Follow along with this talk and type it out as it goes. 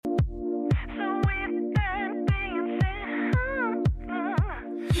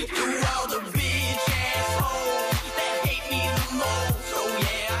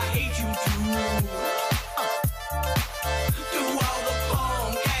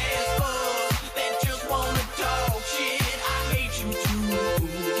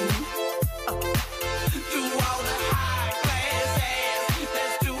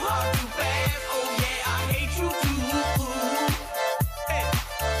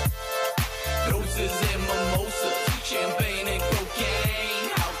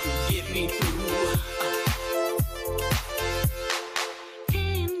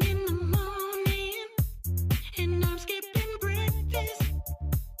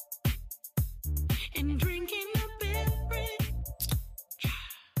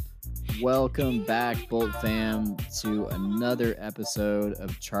Welcome back, Bolt fam, to another episode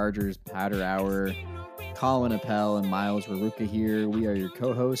of Chargers Powder Hour. Colin Appel and Miles Raruka here. We are your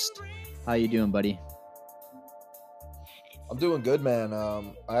co-host. How you doing, buddy? I'm doing good, man.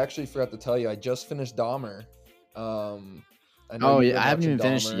 I actually forgot to tell you, I just finished Dahmer. I haven't even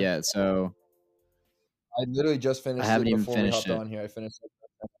finished it yet, so I literally just finished I haven't it even before we finished hopped it. on here. I finished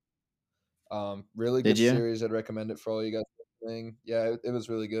it. Really Did good you? series. I'd recommend it for all you guys listening. Yeah, it was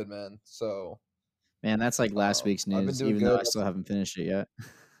really good, man. So, Man, that's like last week's I've been news, doing even though good. I still haven't finished it yet.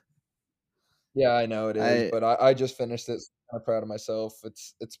 Yeah, I know it is, but I just finished it. So I'm kind of proud of myself.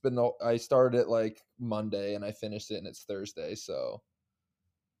 It's been I started it like Monday and I finished it and it's Thursday. So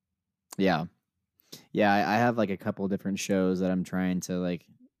Yeah. I have like a couple different shows that I'm trying to like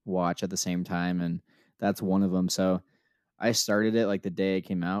watch at the same time, and that's one of them. So I started it like the day it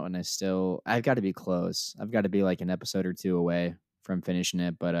came out, and I've got to be close. I've got to be like an episode or two away from finishing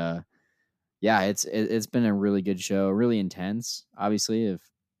it. But yeah, it's been a really good show, really intense. Obviously, if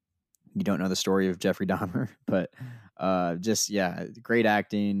you don't know the story of Jeffrey Dahmer, but just yeah, great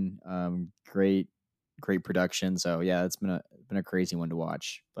acting, great production. So yeah, it's been a crazy one to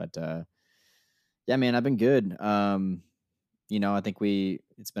watch. But yeah, man, I've been good. I think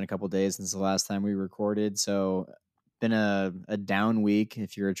it's been a couple days since the last time we recorded, so been a down week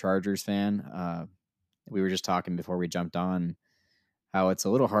if you're a Chargers fan. We were just talking before we jumped on how it's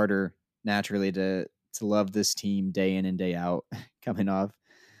a little harder naturally to love this team day in and day out coming off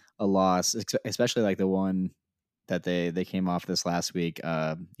a loss, especially like the one that they came off this last week.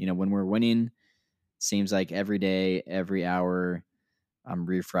 When we're winning, seems like every day, every hour, I'm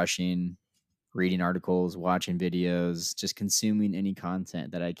refreshing, reading articles, watching videos, just consuming any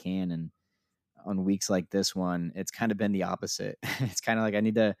content that I can. And on weeks like this one, it's kind of been the opposite. It's kind of like I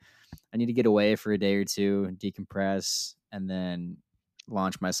need to get away for a day or two, decompress, and then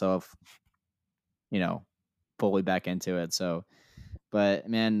launch myself, fully back into it. So, but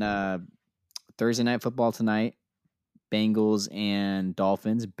man, Thursday night football tonight, Bengals and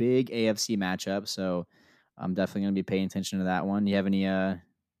Dolphins, big AFC matchup. So I'm definitely going to be paying attention to that one. Do you have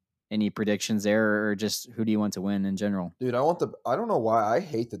any predictions there, or just who do you want to win in general? dude, I don't know why I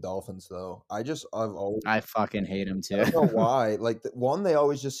hate the Dolphins though. I fucking hate them I too. don't know why. Like, one, they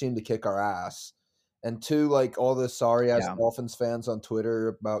always just seem to kick our ass, and two, like all the sorry ass Yeah. Dolphins fans on Twitter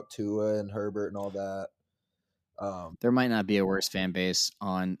about Tua and Herbert and all that. There might not be a worse fan base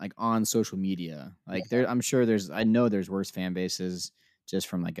on social media. Like I know there's worse fan bases just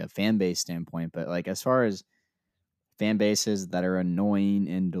from like a fan base standpoint, but like as far as fan bases that are annoying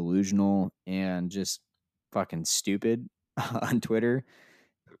and delusional and just fucking stupid on Twitter,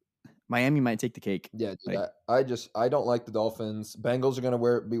 Miami might take the cake. Yeah, dude, Like, I don't like the Dolphins. Bengals are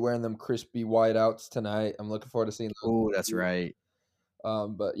gonna be wearing them crispy whiteouts tonight. I'm looking forward to seeing those. oh, that's right.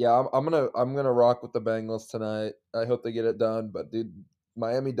 But yeah, I'm gonna rock with the Bengals tonight. I hope they get it done. But dude,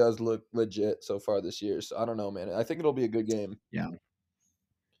 Miami does look legit so far this year. So I don't know, man. I think it'll be a good game. Yeah.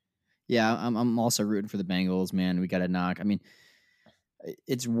 Yeah, I'm also rooting for the Bengals, man. We got to knock. I mean,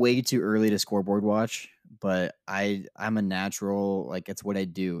 it's way too early to scoreboard watch, but I'm a natural, like it's what I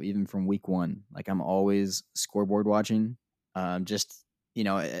do even from week 1. Like I'm always scoreboard watching. Just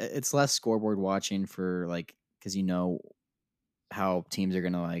it's less scoreboard watching for like cuz how teams are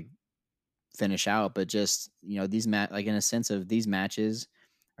going to like finish out, but just, these like in a sense of these matches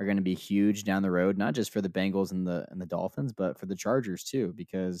are going to be huge down the road, not just for the Bengals and the Dolphins, but for the Chargers too,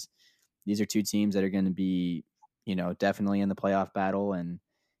 because these are two teams that are going to be, definitely in the playoff battle, and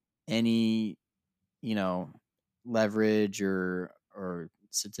any, leverage or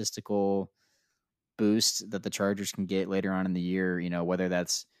statistical boost that the Chargers can get later on in the year, whether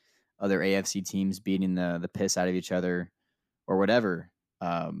that's other AFC teams beating the piss out of each other or whatever.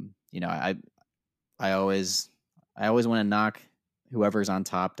 I always want to knock whoever's on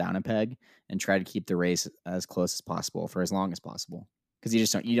top down a peg and try to keep the race as close as possible for as long as possible, because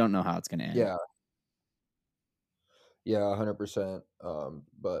you don't know how it's going to end. Yeah, 100%.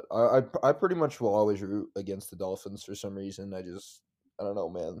 But I pretty much will always root against the Dolphins for some reason. I don't know,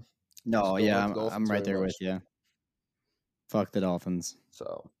 man. No, Just don't yeah, like the I'm Dolphins right very there much. with you. Fuck the Dolphins.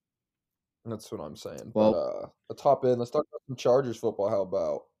 So that's what I'm saying. Well, But let's hop in. Let's talk about some Chargers football. How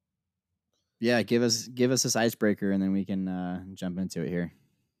about? yeah, give us this icebreaker, and then we can jump into it here.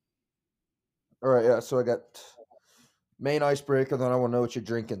 All right, yeah. So I got main icebreaker. Then I want to know what you're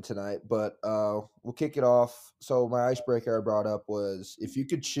drinking tonight. But we'll kick it off. So my icebreaker I brought up was, if you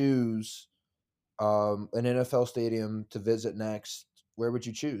could choose an NFL stadium to visit next, where would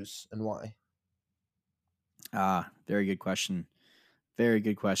you choose and why? Very good question. Very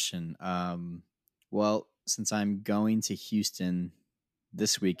good question. Well, since I'm going to Houston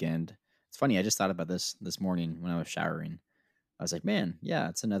this weekend, It's funny. I just thought about this morning when I was showering. I was like, man, yeah,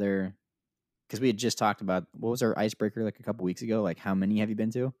 it's another because we had just talked about what was our icebreaker like a couple weeks ago. Like, how many have you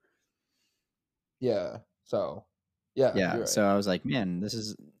been to? Yeah. So, yeah, Yeah. you're right. So I was like, man, this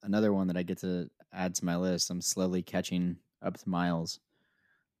is another one that I get to add to my list. I'm slowly catching up to Miles.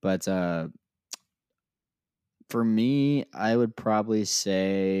 But for me, I would probably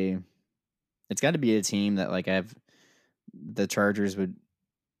say it's got to be a team that like I've the Chargers would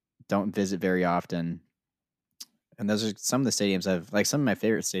don't visit very often. And those are some of the stadiums I've like some of my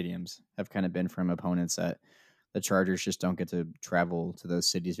favorite stadiums have kind of been from opponents that the Chargers just don't get to travel to those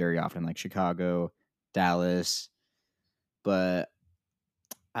cities very often, like Chicago, Dallas. But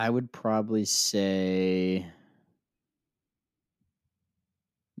I would probably say,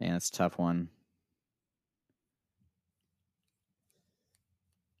 man, that's a tough one.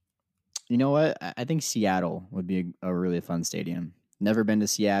 You know what? I think Seattle would be a really fun stadium. Never been to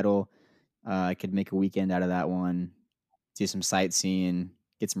Seattle. I could make a weekend out of that one, do some sightseeing,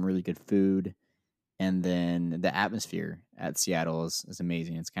 get some really good food, and then the atmosphere at Seattle is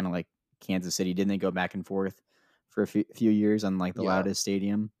amazing. It's kind of like Kansas City. Didn't they go back and forth for a few years on like the Yeah. loudest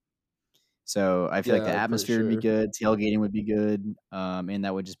stadium? So I feel like the Yeah, pretty atmosphere would be sure. good, tailgating would be good, and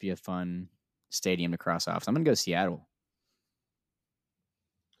that would just be a fun stadium to cross off. So I'm gonna go Seattle.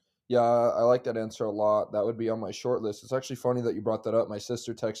 Yeah, I like that answer a lot. That would be on my short list. It's actually funny that you brought that up. My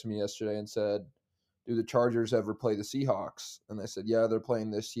sister texted me yesterday and said, "Do the Chargers ever play the Seahawks?" And I said, "Yeah, they're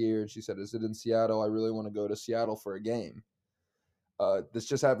playing this year." And she said, "Is it in Seattle? I really want to go to Seattle for a game." This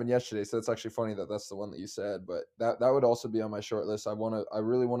just happened yesterday, so it's actually funny that that's the one that you said. But that would also be on my short list. I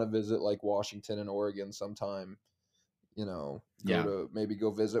really want to visit like Washington and Oregon sometime. Yeah, Maybe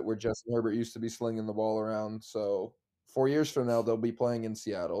go visit where Justin Herbert used to be slinging the ball around. So 4 years from now, they'll be playing in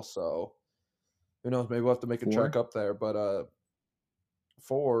Seattle. So who knows? Maybe we'll have to make a trek 4? up there. But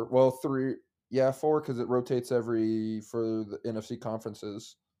four, well, three, yeah, four because it rotates every for the NFC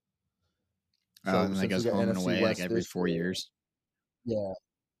conferences. So And that since we goes got home and NFC away like West every this 4 year, years. yeah,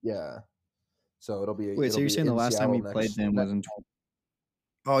 yeah. So Wait, so it'll you're be saying the in last time Seattle we played next them was next in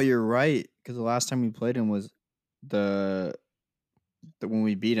Oh, you're right, because the last time we played him was the when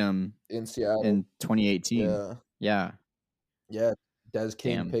we beat him in Seattle. in 2018. Yeah, Yeah, yeah. Des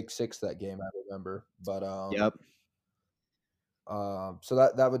King damn. pick six that game. I remember, but Yep. so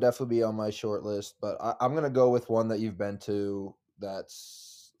that would definitely be on my short list. But I'm gonna go with one that you've been to.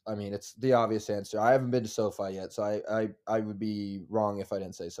 I mean, it's the obvious answer. I haven't been to SoFi yet, so I would be wrong if I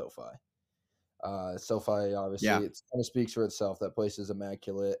didn't say SoFi. SoFi Yeah. obviously it kind of speaks for itself. That place is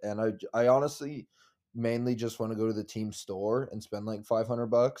immaculate, and I honestly mainly just want to go to the team store and spend like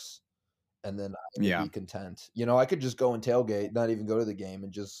 $500, and then I would Yeah. be content. I could just go and tailgate, not even go to the game,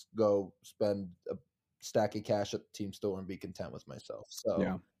 and just go spend a stack of cash at the team store and be content with myself.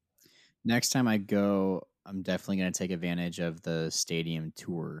 Yeah. So Next time I go, I'm definitely going to take advantage of the stadium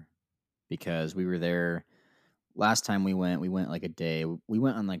tour because we were there last time we went like a day. We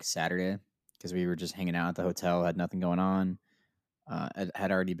went on like Saturday because we were just hanging out at the hotel, had nothing going on.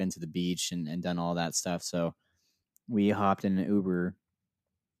 Had already been to the beach and done all that stuff. So we hopped in an Uber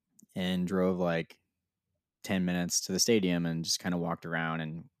and drove like 10 minutes to the stadium and just kind of walked around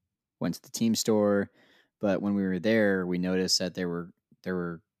and went to the team store. But when we were there, we noticed that there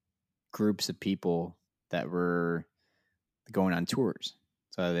were groups of people that were going on tours.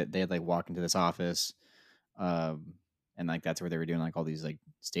 So they had like walked into this office, um, and like that's where they were doing like all these like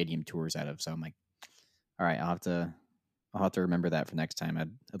stadium tours out of. So I'm like, all right, I'll have to remember that for next time.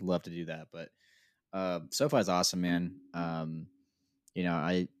 I'd love to do that. But SoFi's awesome, man.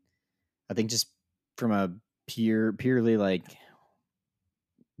 I think just from a purely like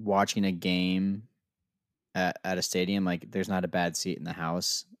watching a game at a stadium, like there's not a bad seat in the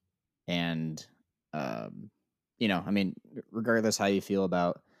house. And um, I mean, regardless how you feel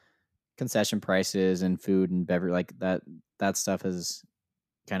about concession prices and food and beverage, like that stuff is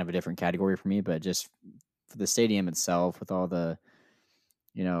kind of a different category for me. But just for the stadium itself, with all the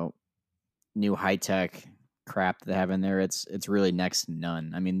you know new high tech crap that they have in there, it's really next to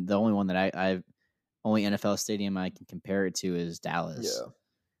none. I mean, the only one that I've only NFL stadium I can compare it to is Dallas, yeah,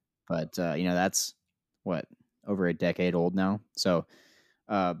 but that's what over a decade old now. So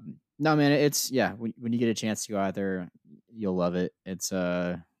no, man, it's yeah. When you get a chance to go out there, you'll love it.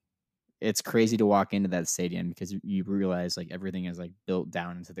 It's crazy to walk into that stadium because you realize like everything is like built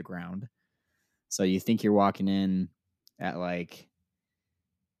down into the ground. So you think you're walking in at like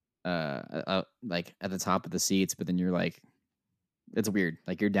at the top of the seats, but then you're like, it's weird.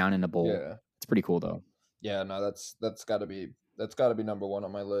 Like you're down in a bowl. yeah, It's pretty cool though. yeah. No, that's got to be number one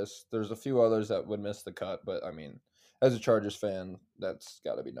on my list. There's a few others that would miss the cut, but I mean, as a Chargers fan, that's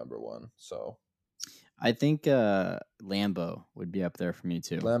got to be number one. So I think Lambeau would be up there for me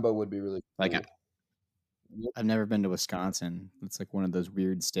too. Lambeau would be really Like cool. I've never been to Wisconsin. It's like one of those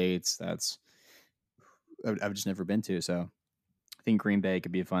weird states that's I've just never been to. So I think Green Bay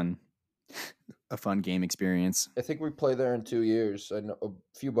could be a fun game experience. I think we play there in 2 years. I know a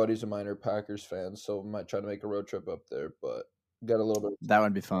few buddies of mine are Packers fans, so we might try to make a road trip up there. But got a little bit, That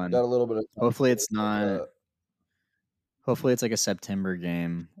would be fun. got a little bit of time Hopefully to it's not. that. Hopefully it's like a September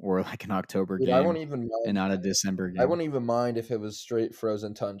game or like an October Dude, I won't game even and mind. not a December I game. wouldn't even mind if it was straight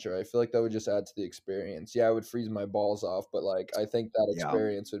frozen tundra. I feel like that would just add to the experience. Yeah, I would freeze my balls off, but like I think that Yeah.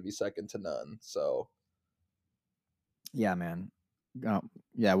 experience would be second to none. So Yeah, man.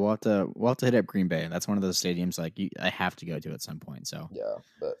 Yeah, we'll have to hit up Green Bay. That's one of those stadiums like I have to go to at some point. So yeah,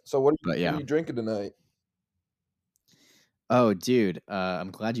 what but are you drinking tonight? Oh, dude, I'm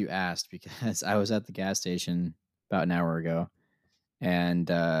glad you asked because I was at the gas station about an hour ago,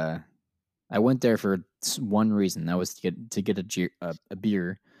 and I went there for one reason. That was to get a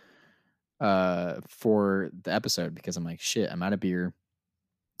beer for the episode because I'm like, shit, I'm out of beer,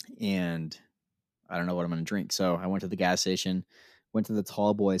 and I don't know what I'm gonna drink. So I went to the gas station, went to the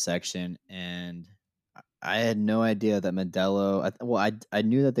tall boy section, and I had no idea that Modelo. I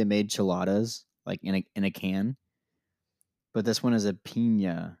knew that they made chiladas like in a can, but this one is a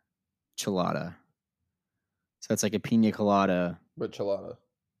pina chilada. So it's like a pina colada With Chilada.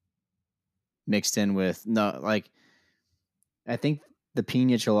 mixed in with no, like I think the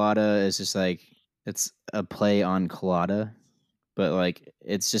pina chilada is just like it's a play on colada, but like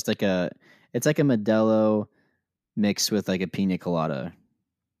it's like a Modelo mixed with like a pina colada.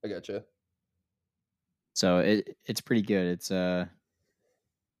 I gotcha. So it's pretty good. It's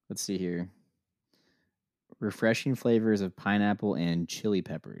let's see here. Refreshing flavors of pineapple and chili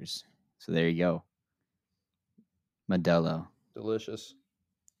peppers. So there you go. Modelo. Delicious.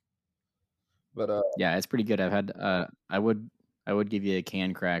 But Yeah, it's pretty good. I've had I would give you a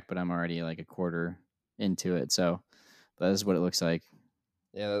can crack, but I'm already like a quarter into it. So but this is what it looks like.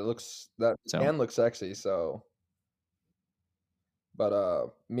 yeah, that So can look sexy. So,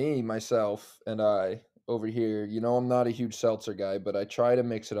 but me, myself, and I over here, I'm not a huge seltzer guy, but I try to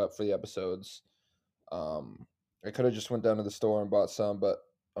mix it up for the episodes. I could have just went down to the store and bought some, but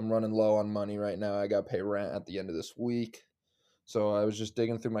I'm running low on money right now. I got to pay rent at the end of this week. So I was just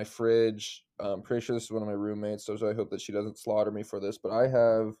digging through my fridge. I'm pretty sure this is one of my roommates, so I hope that she doesn't slaughter me for this. But I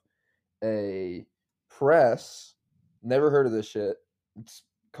have a Press. Never heard of this shit. It's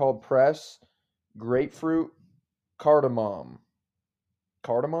called Press Grapefruit Cardamom.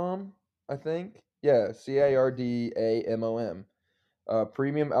 Cardamom, I think. Yeah, Cardamom.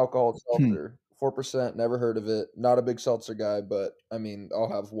 Premium alcohol seltzer, 4%. Never heard of it. Not a big seltzer guy, but I mean,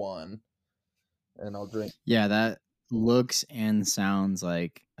 I'll have one and I'll drink. yeah, that looks and sounds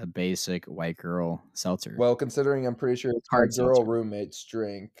like a basic white girl seltzer. Well, considering I'm pretty sure it's my Hard girl seltzer. roommate's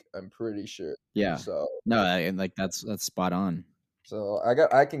drink, I'm pretty sure. Yeah. So No, like that's spot on. so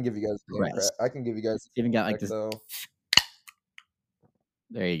I can give you guys a can crack. Press. I can give you guys It's even got like crack this. though.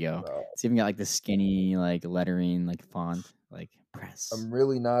 There you go. So It's even got like the skinny like lettering like font like press. I'm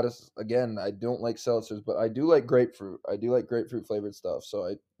really not again, I don't like seltzers, but I do like grapefruit. I do like grapefruit flavored stuff.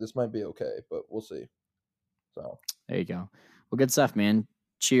 So this might be okay, but we'll see. So There you go. Well, good stuff, man.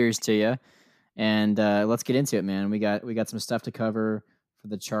 Cheers to you. And let's get into it, man. We got some stuff to cover for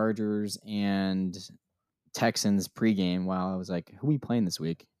the Chargers and Texans pregame. Wow, I was like, who are we playing this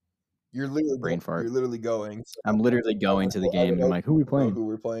week? you're literally Brain fart. You're literally going. So I'm literally going to the game, and I'm like, who are we know playing? who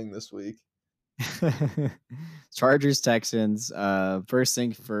we're playing this week. Chargers, Texans. First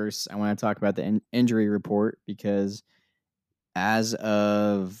thing first, I want to talk about the injury report because as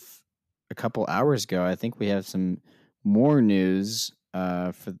of a couple hours ago, I think we have some more news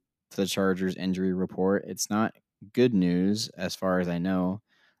for the Chargers injury report. It's not good news as far as I know,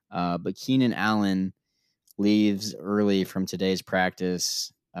 but Keenan Allen leaves early from today's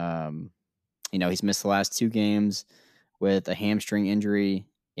practice. He's missed the last 2 games with a hamstring injury,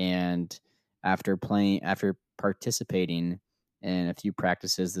 and after participating in a few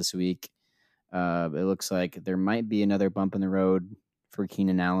practices this week, it looks like there might be another bump in the road for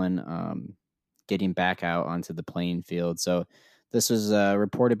Keenan Allen getting back out onto the playing field. So this was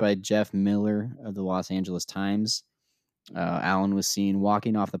reported by Jeff Miller of the Los Angeles Times. Allen was seen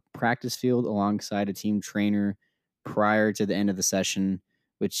walking off the practice field alongside a team trainer prior to the end of the session,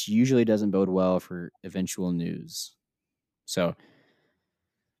 which usually doesn't bode well for eventual news. So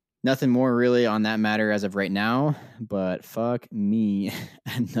nothing more really on that matter as of right now, but fuck me.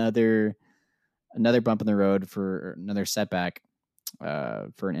 another bump in the road for another setback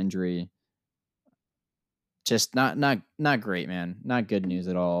for an injury just not great, man. Not good news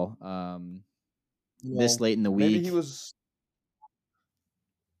at all. You This know, late in the maybe he week, was.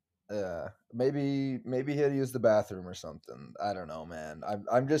 Maybe he had to use the bathroom or something. I don't know, man.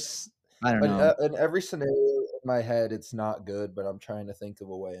 I'm just I don't know. in every scenario in my head, it's not good, but I'm trying to think of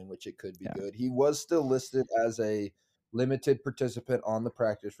a way in which it could be Yeah, good. He was still listed as a limited participant on the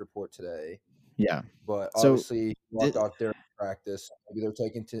practice report today, yeah. but So obviously he walked th- out there in practice. Maybe they're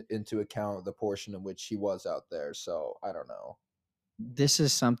taking into account the portion in which he was out there. So I don't know. this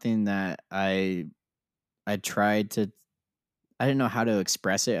is something that I tried to. I didn't know how to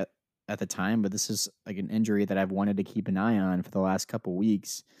express it at the time, but this is like an injury that I've wanted to keep an eye on for the last couple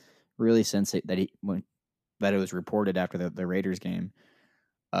weeks, really since that it was reported after the Raiders game.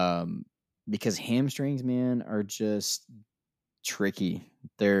 Because hamstrings, man, are just tricky.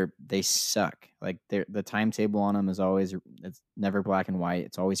 They suck. Like the timetable on them is always it's never black and white.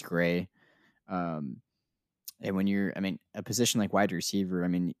 It's always gray. Um, and when you're, I mean, a position like wide receiver, I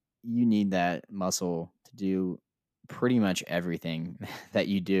mean, you need that muscle to do pretty much everything that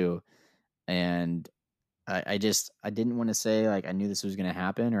you do. And I didn't want to say like I knew this was going to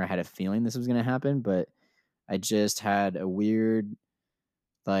happen or I had a feeling this was going to happen, but I just had a weird,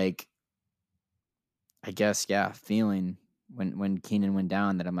 like, I guess, yeah, feeling when Keenan went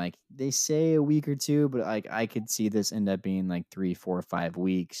down that I'm like, they say a week or two, but like I could see this end up being like 3, 4, 5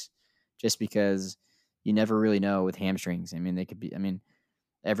 weeks, just because you never really know with hamstrings. I mean, they could be. I mean,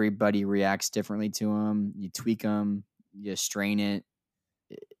 everybody reacts differently to them. You tweak them, you strain it.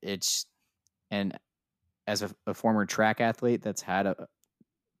 It's and as a former track athlete that's had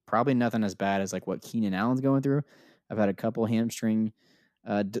probably nothing as bad as like what Keenan Allen's going through. I've had a couple hamstring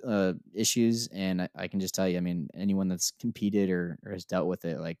issues, and I can just tell you, I mean, anyone that's competed or has dealt with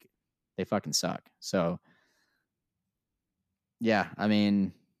it, like they fucking suck. So yeah, I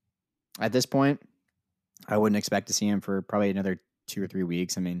mean, at this point, I wouldn't expect to see him for probably another 2 or 3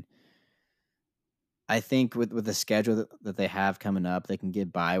 weeks. I mean, I think with the schedule that they have coming up, they can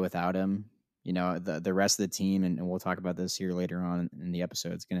get by without him. You know, the rest of the team, and we'll talk about this here later on in the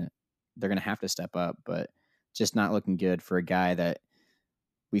episode. They're gonna have to step up, but just not looking good for a guy that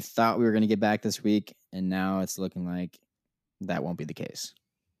we thought we were gonna get back this week, and now it's looking like that won't be the case.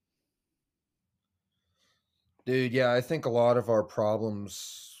 Dude, yeah, I think a lot of our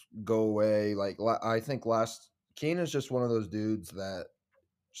problems go away. Like, I think last Keenan's just one of those dudes that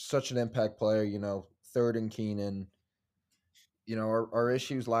such an impact player. Third and Keenan. Our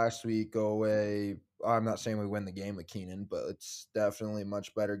issues last week go away. I'm not saying we win the game with Keenan, but it's definitely a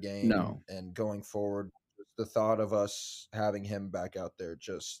much better game. No, And going forward, just the thought of us having him back out there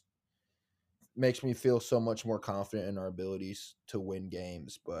just makes me feel so much more confident in our abilities to win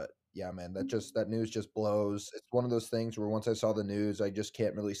games. But yeah, man, that news just blows. It's one of those things where once I saw the news, I just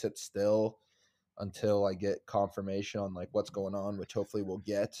can't really sit still until I get confirmation on like what's going on, which hopefully we'll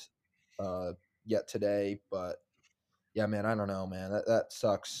get yet today. But yeah, man, I don't know, man. That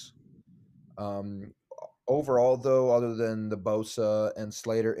sucks. Um, Overall, though, other than the Bosa and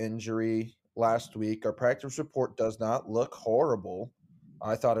Slater injury last week, our practice report does not look horrible.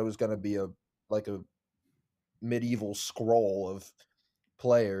 I thought it was going to be a medieval scroll of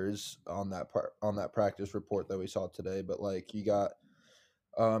players on that practice report that we saw today. But like you got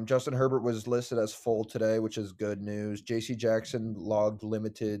Justin Herbert was listed as full today, which is good news. J.C. Jackson logged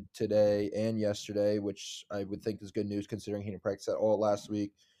limited today and yesterday, which I would think is good news considering he didn't practice at all last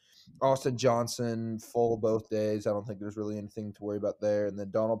week. Austin Johnson full both days. I don't think there's really anything to worry about there. And then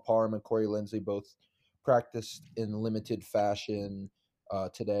Donald Parham and Corey Linsley both practiced in limited fashion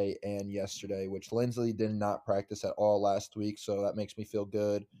today and yesterday, which Linsley did not practice at all last week, so that makes me feel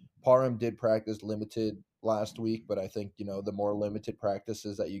good. Parham did practice limited last week, but I think the more limited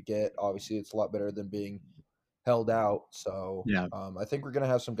practices that you get, obviously it's a lot better than being held out. So yeah, I think we're gonna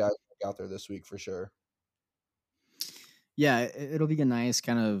have some guys out there this week for sure. yeah, it'll be a nice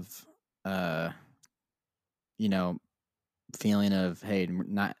kind of uh, you know, feeling of hey,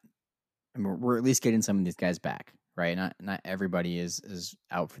 not we're at least getting some of these guys back, right? Not everybody is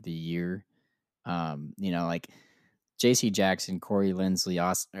out for the year. Like J.C. Jackson, Corey Linsley,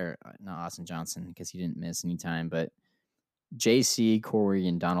 Austin, or not Austin Johnson because he didn't miss any time, but J.C., Corey,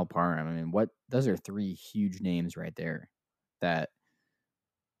 and Donald Parham. I mean, what those are three huge names right there. That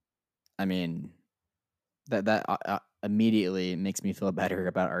I mean, that immediately makes me feel better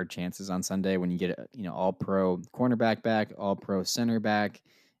about our chances on Sunday when you get a all pro cornerback back, all pro center back,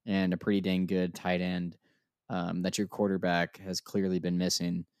 and a pretty dang good tight end that your quarterback has clearly been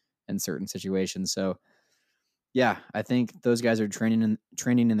missing in certain situations. So yeah, I think those guys are training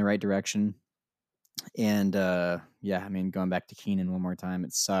in the right direction. And yeah, I mean, going back to Keenan one more time,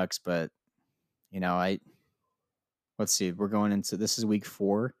 it sucks, but you know, let's see. We're going into this is week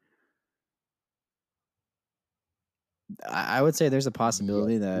 4. I would say there's a Yeah.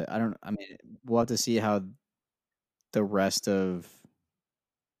 possibility that I mean, we'll have to see how the rest of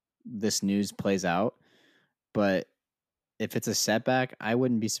this news plays out. But if it's a setback, I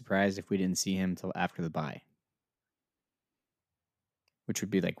wouldn't be surprised if we didn't see him till after the bye, which would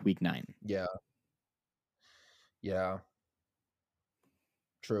be like week 9. Yeah. Yeah.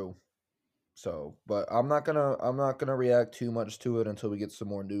 True. So, but I'm not gonna react too much to it until we get some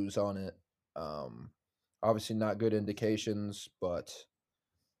more news on it. Um, Obviously not good indications, but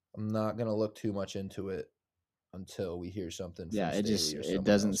I'm not gonna look too much into it until we hear something Yeah, from Staley or it someone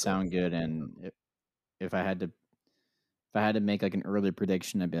doesn't else going sound good. And if I had to make like an early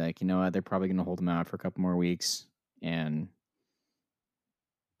prediction, I'd be like, you know what, they're probably going to hold him out for a couple more weeks. And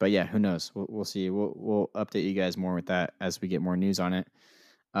but yeah, who knows? We'll see. We'll update you guys more with that as we get more news on it.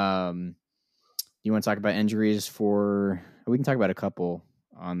 Um, you want to talk about injuries for? We can talk about a couple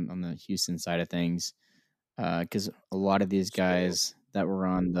on the Houston side of things, because a lot of these So guys that were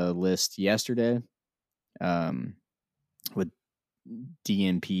on the list yesterday, um, with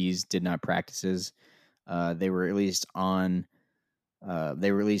DNPs did not practices. They were at least on.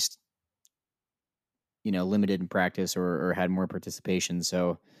 They were at least limited in practice or had more participation.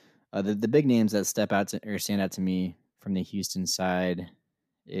 So the big names that step out to or stand out to me from the Houston side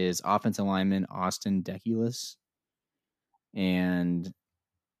is offensive lineman Austin Deculus and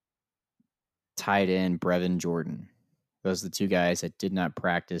tight end Brevin Jordan. Those are the two guys that did not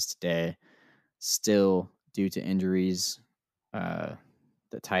practice today, still due to injuries. The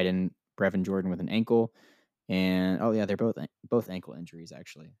tight end Brevin Jordan with an ankle, and oh yeah, they're both ankle injuries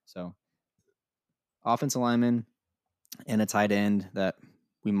actually. So offensive lineman and a tight end that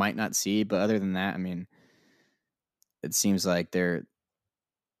we might not see, but other than that, I mean, it seems like they're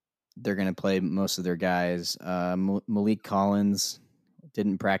going to play most of their guys. Malik Collins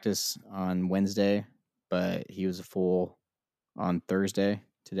didn't practice on Wednesday, but he was a full on Thursday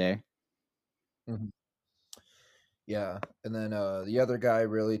today. mhm. Yeah, and then the other guy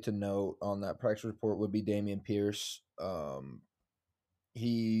really to note on that practice report would be Damian Pierce.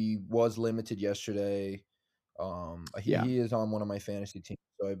 He was limited yesterday. He, Yeah, he is on one of my fantasy teams,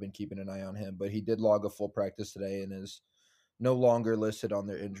 so I've been keeping an eye on him. But he did log a full practice today and is no longer listed on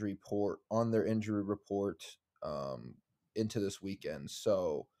their injury report um, into this weekend.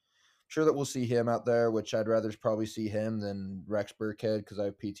 So sure that we'll see him out there, which I'd rather probably see him than Rex Burkhead because I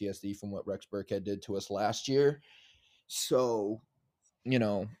have PTSD from what Rex Burkhead did to us last year. So you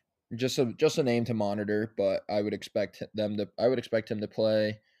know, just a name to monitor, but I would expect him to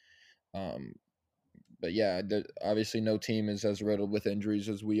play. Um, but yeah, obviously no team is as riddled with injuries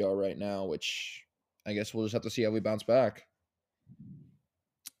as we are right now, which I guess we'll just have to see how we bounce back.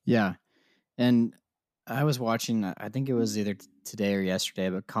 yeah, and I was watching. I think it was either today or yesterday,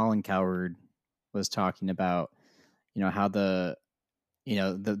 but Colin Cowherd was talking about how the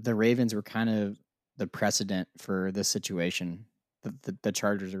Ravens were kind of the precedent for this situation that the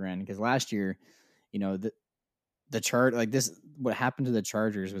Chargers are in, because last year, you know, the chart like this, what happened to the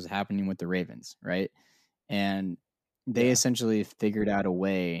Chargers was happening with the Ravens, right? And they Yeah, essentially figured out a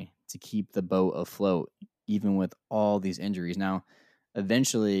way to keep the boat afloat, even with all these injuries. Now,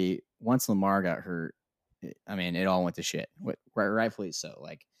 eventually, once Lamar got hurt, I mean, it all went to shit. Rightfully so.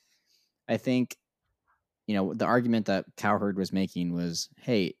 Like, I think the argument that Cowherd was making was,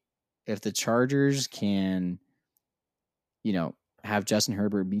 hey, if the Chargers can, have Justin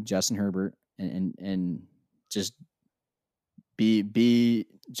Herbert be Justin Herbert and just be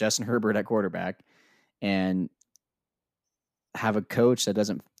Justin Herbert at quarterback and have a coach that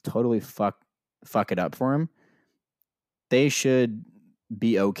doesn't totally fuck it up for him, they should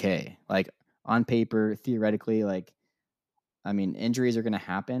be okay. Like on paper, theoretically, like I mean, injuries are going to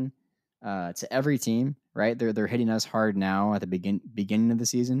happen to every team, right? They're hitting us hard now at the beginning of the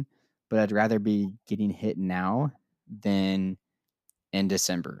season, but I'd rather be getting hit now than in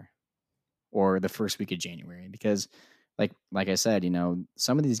December or the first week of January, because like I said,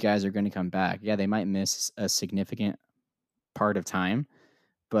 some of these guys are going to come back. Yeah, they might miss a significant part of time,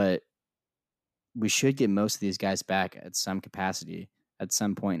 but we should get most of these guys back at some capacity at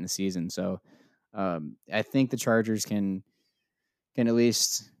some point in the season. So I think the Chargers can at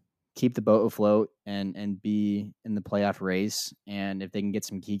least keep the boat afloat and be in the playoff race. And if they can get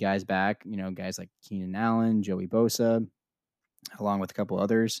some key guys back, guys like Keenan Allen, Joey Bosa, along with a couple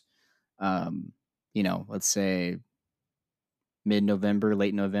others, um, let's say mid-November,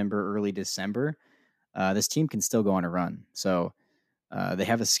 late November, early December, this team can still go on a run. So they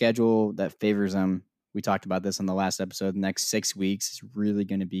have a schedule that favors them. We talked about this on the last episode. The next 6 weeks is really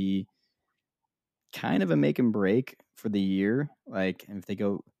going to be kind of a make and break for the year. Like if they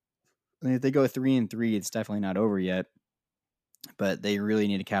go 3-3, it's definitely not over yet. But they really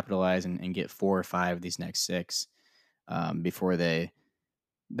need to capitalize and get 4 or 5 of these next 6 before they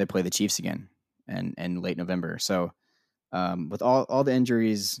play the Chiefs again and late November. So with all the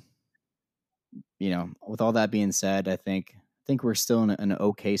injuries, with all that being said, I think we're still in an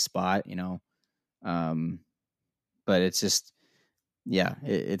okay spot. Um, but it's just yeah,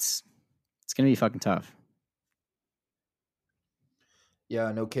 it's gonna be fucking tough.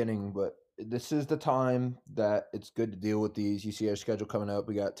 Yeah, no kidding. But this is the time that it's good to deal with these. You see our schedule coming up.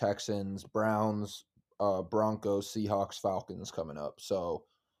 We got Texans, Browns, Broncos, Seahawks, Falcons coming up. So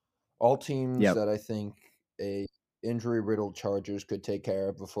all teams Yep. that I think a injury riddled Chargers could take care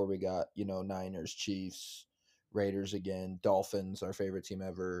of before we got Niners, Chiefs, Raiders again, Dolphins, our favorite team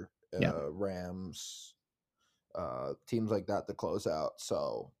ever, Yep. Rams, teams like that to close out.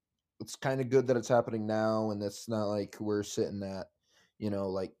 So it's kind of good that it's happening now, and it's not like we're sitting at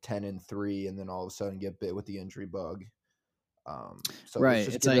like 10-3, and then all of a sudden get bit with the injury bug. So let's Right.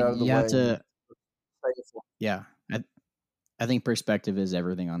 just It's get it like out of the you have way and to. Yeah. I think perspective is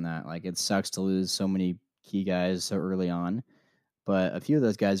everything on that. Like it sucks to lose so many key guys so early on, but a few of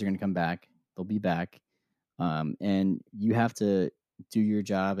those guys are going to come back. They'll be back, and you have to do your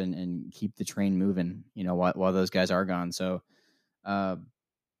job and keep the train moving. While those guys are gone. So, uh,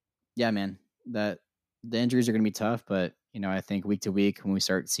 yeah, man, that the injuries are going to be tough, but I think week to week when we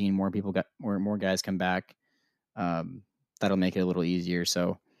start seeing more people got more guys come back, um, that'll make it a little easier.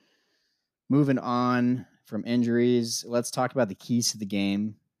 So, moving on from injuries, let's talk about the keys to the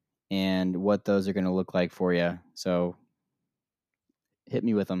game and what those are going to look like for you. So, hit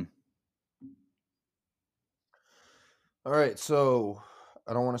me with them. All right, so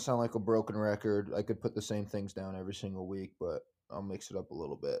I don't want to sound like a broken record. I could put the same things down every single week, but I'll mix it up a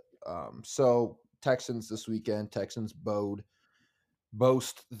little bit. So Texans this weekend. Texans boast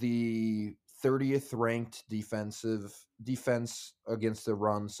the 30th ranked defense against the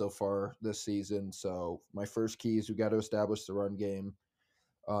run so far this season. So my first key is we got to establish the run game.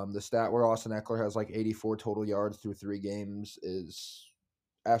 The stat where Austin Eckler has like 84 total yards through 3 games is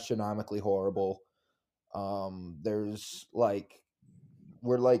astronomically horrible. There's like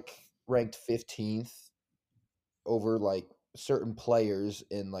we're like ranked 15th over like certain players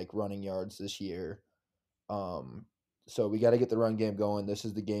in like running yards this year. Um, so we got to get the run game going. This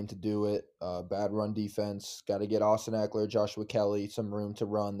is the game to do it. Bad run defense. Got to get Austin Eckler, Joshua Kelly some room to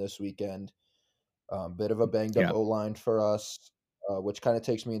run this weekend. Bit of a banged up Yeah. O line for us, which kind of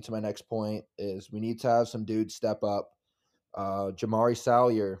takes me into my next point. Is we need to have some dudes step up. Jamari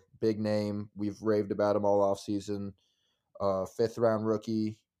Salyer, big name. We've raved about him all off season. 5th round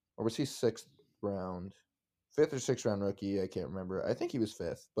rookie, or was he 6th round? 5th or 6th round rookie, I can't remember. I think he was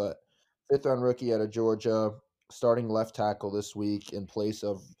 5th, but 5th round rookie out of Georgia, starting left tackle this week in place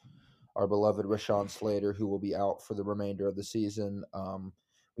of our beloved Rashawn Slater, who will be out for the remainder of the season.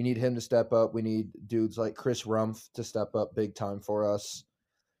 We need him to step up. We need dudes like Chris Rumph to step up big time for us.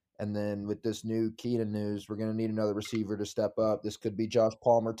 And then with this new Keenan news, we're going to need another receiver to step up. This could be Josh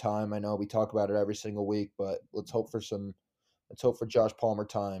Palmer time. I know we talk about it every single week, but let's hope for Josh Palmer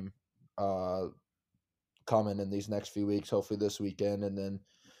time uh, coming in these next few weeks. Hopefully this weekend, and then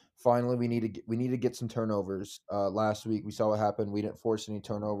finally we need to get some turnovers. Last week we saw what happened. We didn't force any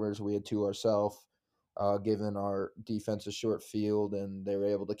turnovers. We had 2 ourselves. Given our defense a short field, and they were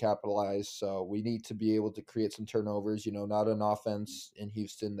able to capitalize. So we need to be able to create some turnovers. Not an offense in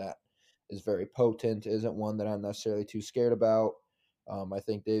Houston that is very potent. Isn't one that I'm necessarily too scared about. I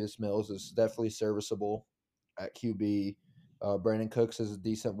think Davis Mills is definitely serviceable at QB. Brandon Cooks is a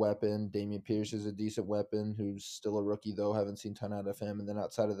decent weapon. Damian Pierce is a decent weapon, who's still a rookie though. Haven't seen a ton out of him. And then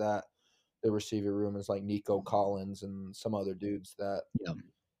outside of that, the receiver room is like Nico Collins and some other dudes that Yeah.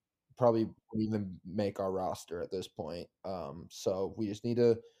 probably wouldn't even make our roster at this point. So we just need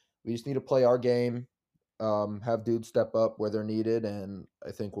to play our game, have dudes step up where they're needed, and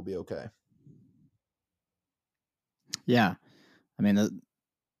I think we'll be okay. Yeah. I mean,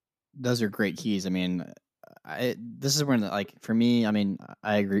 those are great keys. I mean, this is when like for me, I mean,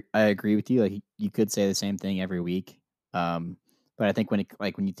 I agree with you. Like you could say the same thing every week. But I think when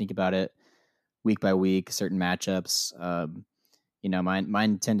you think about it week by week, certain matchups,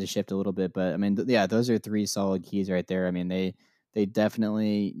 mine tend to shift a little bit, but I mean, yeah, those are 3 solid keys right there. I mean, they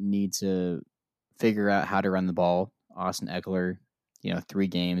definitely need to figure out how to run the ball. Austin Eckler, 3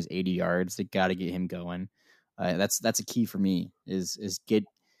 games, 80 yards. They got to get him going. That's a key for me. Is get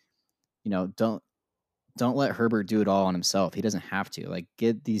don't let Herbert do it all on himself. He doesn't have to. Like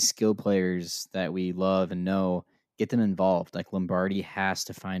get these skill players that we love and know, get them involved. Like Lombardi has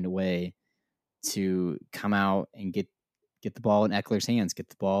to find a way to come out and get the ball in Eckler's hands, get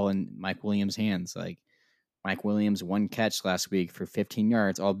the ball in Mike Williams' hands. Like Mike Williams, one catch last week for 15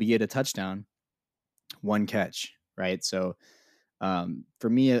 yards, albeit a touchdown, one catch, right? So for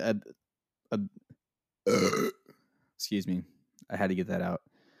me, a excuse me, I had to get that out.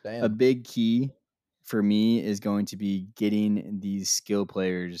 A Damn. big key for me is going to be getting these skill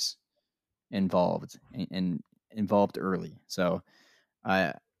players involved and involved early. So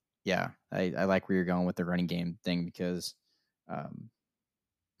I I like where you're going with the running game thing because um,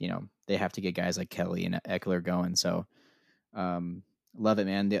 they have to get guys like Kelly and Eckler going. So love it,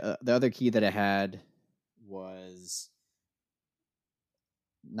 man. The other key that I had was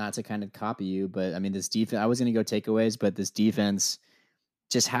not to kind of copy you, but I mean this defense. I was going to go takeaways, but this defense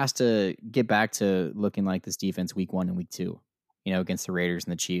just has to get back to looking like this defense week 1 and week 2. Against the Raiders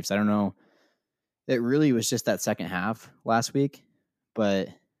and the Chiefs. I don't know. It really was just that second half last week, but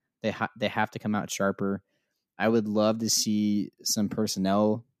they have to come out sharper. I would love to see some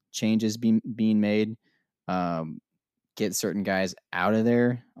personnel changes being made. Get certain guys out of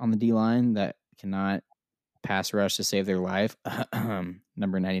there on the D line that cannot pass rush to save their life.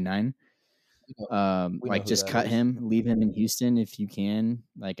 Number 99. We know, we know Like who just that cut is. him, leave him in Houston if you can.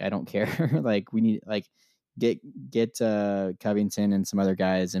 Like I don't care. Like we need like get Covington and some other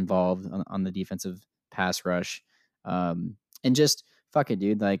guys involved on the defensive pass rush. And just fuck it,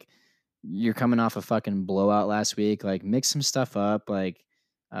 dude. Like you're coming off a fucking blowout last week. Like mix some stuff up. Like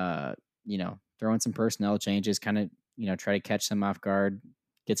throw in some personnel changes. Kind of try to catch them off guard.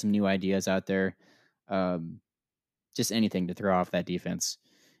 Get some new ideas out there. Um, just anything to throw off that defense.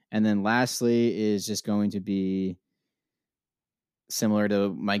 And then lastly is just going to be similar to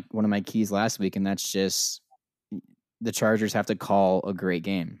one of my keys last week, and that's just the Chargers have to call a great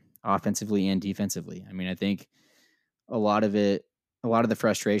game offensively and defensively. I mean, I think a lot of the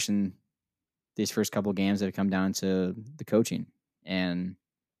frustration these first couple of games have come down to the coaching and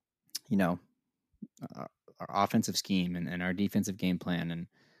our offensive scheme and our defensive game plan.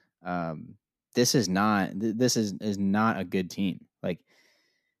 And this is not a good team. Like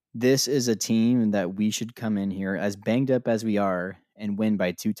this is a team that we should come in here as banged up as we are and win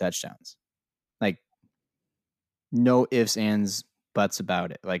by 2 touchdowns. Like no ifs, ands, buts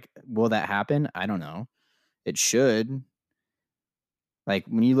about it. Like, will that happen? I don't know. It should. Like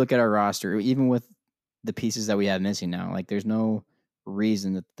when you look at our roster, even with the pieces that we have missing now, like there's no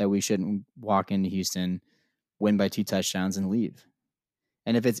reason that we shouldn't walk into Houston, win by 2 touchdowns, and leave.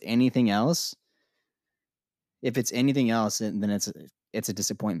 And if it's anything else, then it's a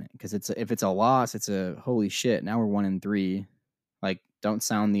disappointment because if it's a loss, it's a holy shit. Now we're 1-3. Like, don't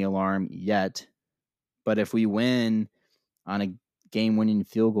sound the alarm yet. But if we win on a game-winning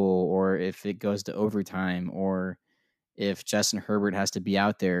field goal, or if it goes to overtime, or if Justin Herbert has to be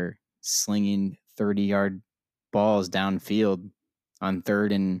out there slinging 30-yard balls downfield on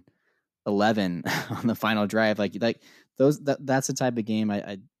 3rd and 11 on the final drive, like that's the type of game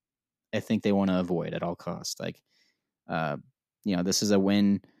I think they want to avoid at all costs. Like, this is a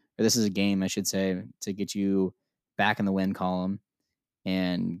win, or this is a game, I should say, to get you back in the win column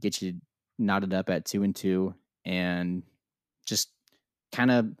and get you knotted up at 2-2, and just kind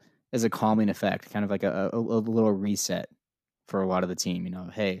of as a calming effect, kind of like a little reset for a lot of the team.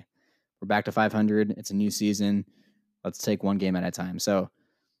 Hey, we're back to 500. It's a new season. Let's take one game at a time. So,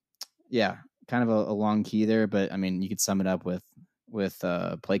 yeah, kind of a long key there, but I mean, you could sum it up with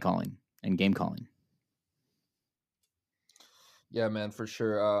play calling and game calling. Yeah, man, for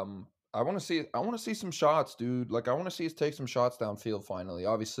sure. I want to see some shots, dude. Like I want to see us take some shots downfield finally.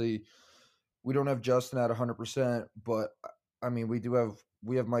 Obviously, we don't have Justin at 100%, but I mean,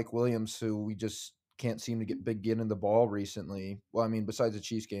 we have Mike Williams who we just can't seem to get in the ball recently. Well, I mean, besides the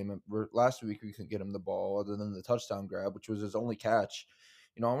Chiefs game, last week we couldn't get him the ball other than the touchdown grab, which was his only catch.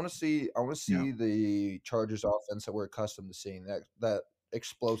 I want to Yeah. see the Chargers offense that we're accustomed to seeing, that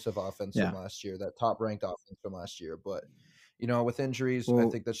explosive offense from Yeah. last year, that top ranked offense from last year. But with injuries, I Well,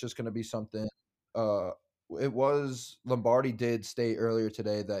 think that's just going to be something. Uh, it was Lombardi did state earlier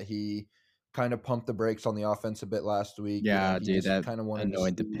today that he kind of pumped the brakes on the offense a bit last week. yeah, He dude, just that kind of wanted to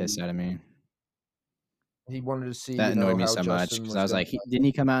annoyed the piss see. out of me. He wanted to see, That annoyed me how so much Justin because I was was gonna. like, didn't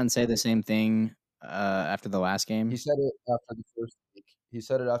he come out and say the same thing after the last He game? said it after the first week. He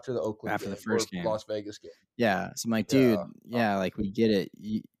said it after the Oakland After the game first or game. Las Vegas game. Yeah. So I'm like, Yeah, dude, yeah, like we get it.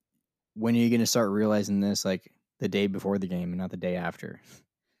 When are you going to start realizing this? Like the day before the game and not the day after?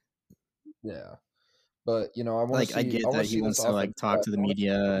 yeah. But Like I I get want that to he see this wants to offense like talk threat. to the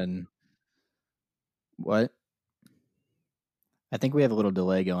media and what? I think we have a little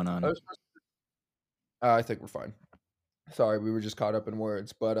delay going on. I think we're fine. Sorry, we were just caught up in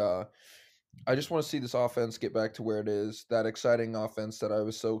words, but I just want to see this offense get back to where it is. That exciting offense that I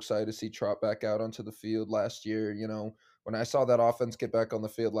was so excited to see trot back out onto the field last year. When I saw that offense get back on the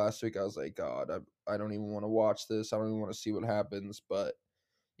field last week, I was like, God, I don't even want to watch this. I don't even want to see what happens. But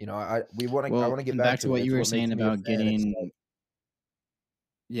I Well, want to get and back back to to it. what you It's were what saying makes me a about fan excited. getting,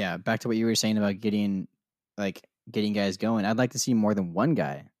 yeah, back to what you were saying about getting guys going. I'd like to see more than one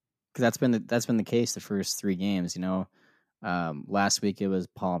guy because that's been the case the first three games. Last week it was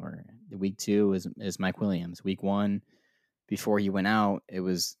Palmer. The week two is Mike Williams. Week one, before he went out, it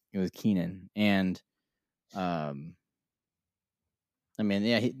was Keenan. And um, I mean,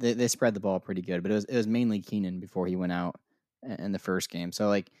 yeah, they spread the ball pretty good, but it was mainly Keenan before he went out in the first game. So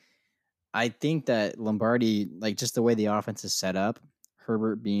like, I think that Lombardi, like just the way the offense is set up,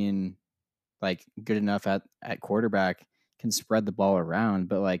 Herbert being like good enough at quarterback can spread the ball around.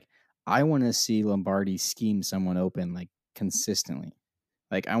 But like, I want to see Lombardi scheme someone open like consistently.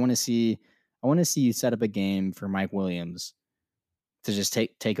 Like I want to see you set up a game for Mike Williams to just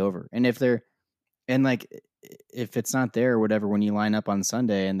take over. And if it's not there or whatever when you line up on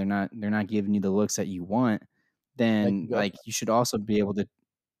Sunday and they're not giving you the looks that you want, Make then like adjustments. you should also be able to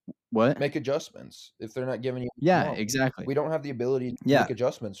what? Make adjustments if they're not giving you what you Yeah, want. exactly. We don't have the ability to Yeah. make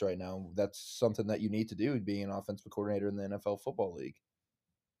adjustments right now. That's something that you need to do being an offensive coordinator in the NFL football league.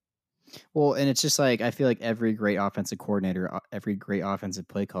 Well, and it's just like I feel like every great offensive coordinator, every great offensive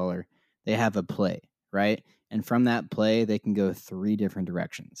play caller, they have a play, right? And from that play, they can go three different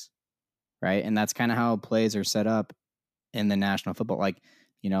directions, right? And that's kind of how plays are set up in the National Football, like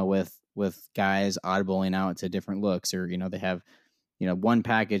with guys audibling out to different looks, or they have one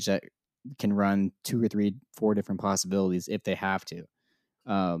package that can run two or three, four different possibilities if they have to.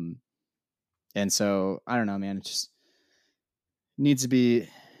 Um, and so I don't know, man. It just needs to be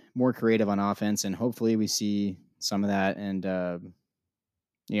more creative on offense, and hopefully we see some of that. And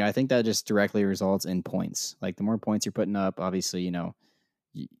I think that just directly results in points. Like the more points you're putting up, obviously,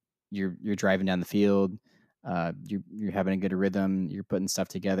 you're driving down the field. You're having a good rhythm. You're putting stuff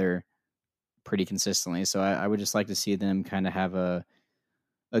together pretty consistently. So I would just like to see them kind of have a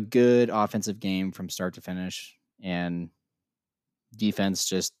good offensive game from start to finish, and defense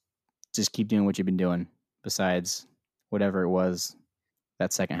just keep doing what you've been doing. Besides whatever it was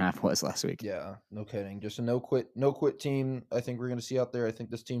that second half was last week. Yeah, no kidding. Just a no quit team. I think we're going to see out there. I think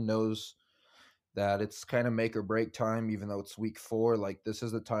this team knows that it's kind of make or break time, even though it's week 4. Like this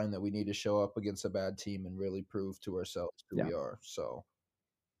is the time that we need to show up against a bad team and really prove to ourselves who Yeah. we are. So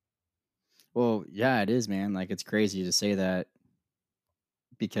Well, yeah, it is, man. Like it's crazy to say that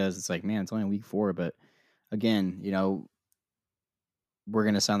because it's like, man, it's only week 4, but again, we're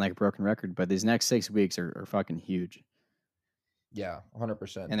gonna sound like a broken record, but these next 6 weeks are fucking huge. yeah,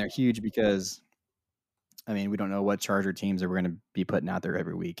 100%. And they're huge because I mean, we don't know what Charger teams are we're gonna be putting out there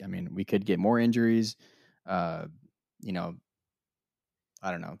every week. I mean, we could get more injuries. Uh, you know,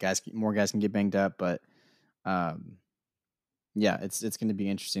 I don't know, more guys can get banged up, but um, yeah, it's gonna be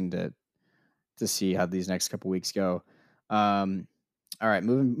interesting to see how these next couple weeks go. Um, all right,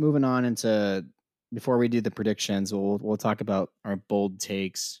 moving on into before we do the predictions, we'll talk about our bold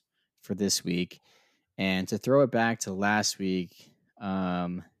takes for this week. And to throw it back to last week,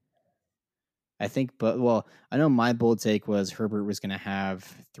 I think, I know my bold take was Herbert was going to have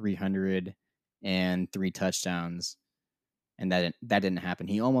 303 touchdowns, and that didn't happen.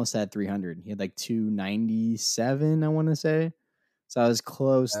 He almost had 300. He had like 297, I want to say. So I was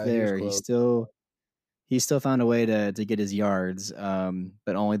close He was there. close. He still found a way to get his yards,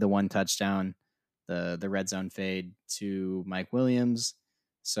 but only the one touchdown, the red zone fade to Mike Williams.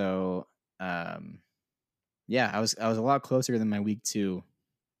 So yeah, I was a lot closer than my week 2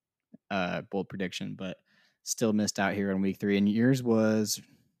 bold prediction, but still missed out here on week 3. And yours was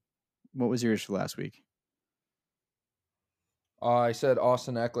what was yours for last week? I said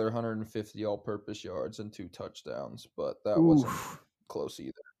Austin Eckler 150 all-purpose yards and 2 touchdowns, but that wasn't Oof. close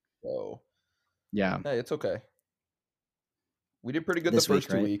either. So, Yeah, hey, it's okay. We did pretty good the this week, first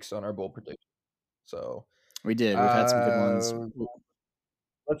 2 right? weeks on our bold prediction. So, We did. We've had some good ones. uh,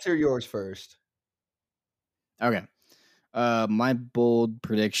 let's hear yours first. Okay. My bold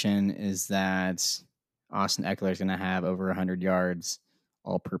prediction is that Austin Eckler is going to have over 100 yards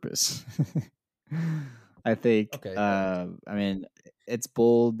all purpose. I think, Okay, nice. I mean, it's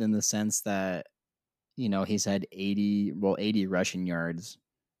bold in the sense that, he's had 80 rushing yards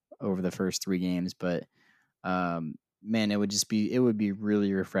over the first 3 games, but, man, it would be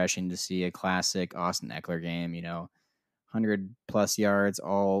really refreshing to see a classic Austin Eckler game, 100 plus yards,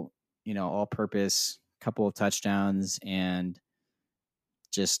 all purpose, couple of touchdowns, and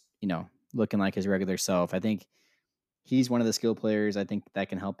just looking like his regular self. I think he's one of the skill players I think that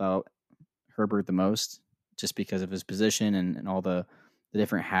can help out Herbert the most, just because of his position and all the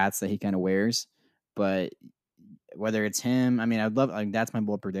different hats that he kind of wears. But whether it's him, I mean, I'd love. Like, that's my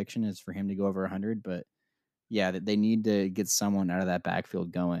bold prediction is for him to go over 100. But yeah, they need to get someone out of that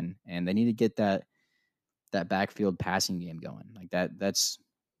backfield going, and they need to get that backfield passing game going. Like that's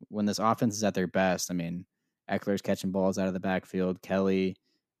when this offense is at their best. I mean, Eckler's catching balls out of the backfield. Kelly,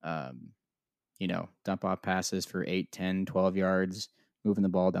 um, dump off passes for 8, 10, 12 yards, moving the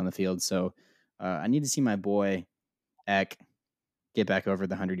ball down the field. So I need to see my boy Eck get back over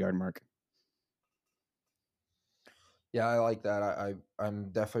the 100-yard mark. Yeah, I like that. I'm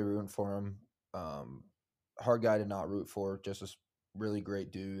definitely rooting for him. Hard guy to not root for. Just a really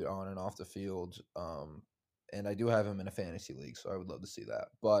great dude on and off the field. And I do have him in a fantasy league, so I would love to see that.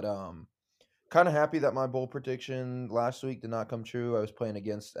 But kind of happy that my bold prediction last week did not come true. I was playing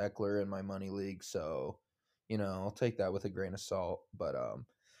against Eckler in my money league, so I'll take that with a grain of salt. But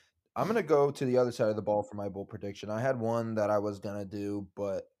I'm gonna go to the other side of the ball for my bold prediction. I had one that I was gonna do,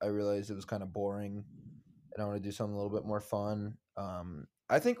 but I realized it was kind of boring, and I want to do something a little bit more fun.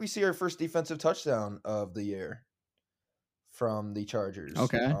 I think we see our first defensive touchdown of the year from the Chargers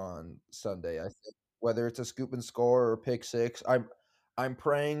Okay. on Sunday. I think whether it's a scoop and score or pick six, I'm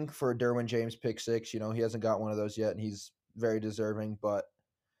praying for a Derwin James pick six. He hasn't got one of those yet, and he's very deserving. But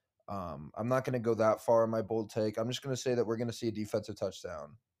I'm not going to go that far in my bold take. I'm just going to say that we're going to see a defensive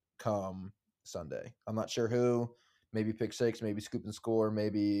touchdown come Sunday. I'm not sure who. Maybe pick six, maybe scoop and score,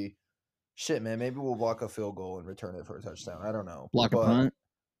 maybe shit, man. Maybe we'll block a field goal and return it for a touchdown. I don't know, Block a but punt.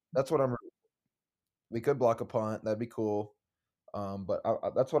 that's what I'm. We could block a punt. That'd be cool. But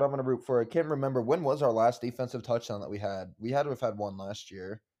that's what I'm going to root for. I can't remember when was our last defensive touchdown that we had. We had to have had one last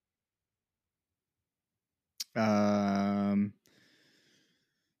year. Um,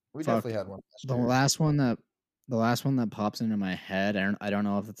 We fuck definitely had one last the year. last one that pops into my head. I don't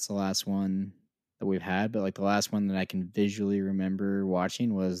know if it's the last one that we've had, but like the last one that I can visually remember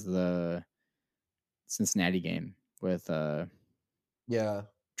watching was the Cincinnati game with Yeah,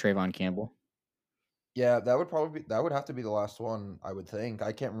 Trayvon Campbell. yeah. That would have to be the last one. I would think.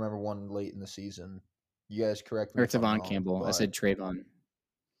 I can't remember one late in the season. You guys correct me Or if I'm Tavon wrong, Campbell. I but said Trayvon.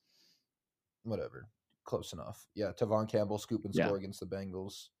 whatever. Close enough. Yeah, Tavon Campbell scoop and Yeah. score against the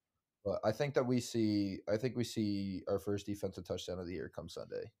Bengals. But I think that we see. I think we see our first defensive touchdown of the year come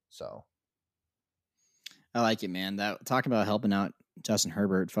Sunday. So I like it, man. That talking about helping out Justin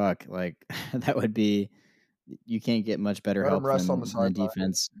Herbert, fuck. Like that would be you can't get much better let him help rest on the than the sideline.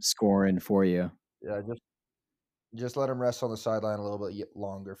 defense scoring for you. Yeah, just let him rest on the sideline a little bit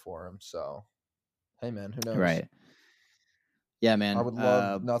longer for him. So hey, man, who knows? Right. Yeah, I man. would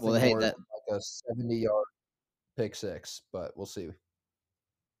love Well, nothing hey, more that than like a 70-yard pick six, but we'll see.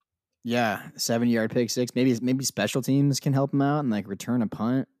 yeah, 70-yard pick six. Maybe special teams can help him out and like return a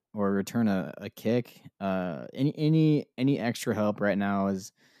punt or return a kick. Any extra help right now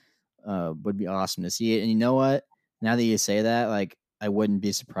is would be awesome to see it. And you know what? Now that you say that, like I wouldn't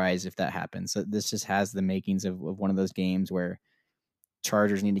be surprised if that happens. So this just has the makings of one of those games where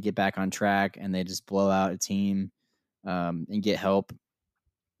Chargers need to get back on track and they just blow out a team and get help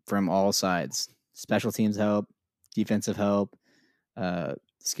from all sides. Special teams help, defensive help,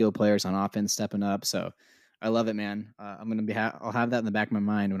 skill players on offense stepping up. So I love it, man. I'm gonna be. I'll have that in the back of my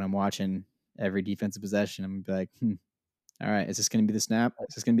mind when I'm watching every defensive possession. I'm gonna be like, all right, is this gonna be the snap?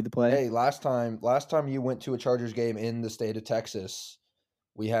 Is this gonna be the play? Hey, last time you went to a Chargers game in the state of Texas,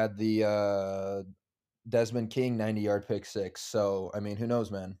 we had the Desmond King 90-yard pick six. So I mean, who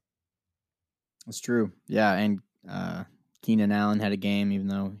knows, man? That's true. Yeah, and Keenan Allen had a game, even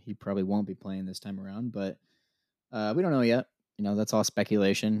though he probably won't be playing this time around. But we don't know yet. That's all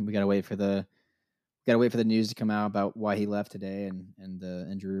speculation. We gotta wait for the news to come out about why he left today and the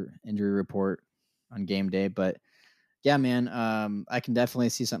injury report on game day. But yeah, man, I can definitely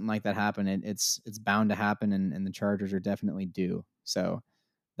see something like that happen. It's bound to happen, and the Chargers are definitely due. So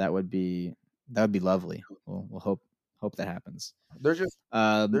that would be lovely. We'll hope that happens. There's just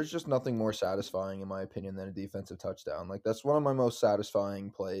Um, there's just nothing more satisfying, in my opinion, than a defensive touchdown. Like that's one of my most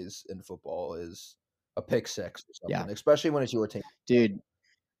satisfying plays in football is a pick six or yeah, something, especially when it's your team. dude.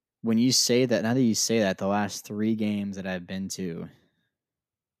 When you say that, now that you say that, the last 3 games that I've been to,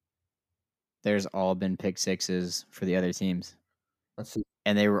 there's all been pick sixes for the other teams, Let's see,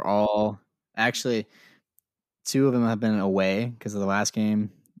 and they were all actually 2 of them have been away because of the last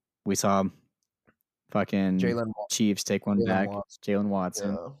game. We saw fucking Jalen Chiefs take one Jalen back, Watts. Jalen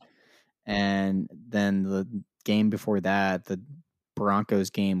Watson, Yeah, and then the game before that, the Broncos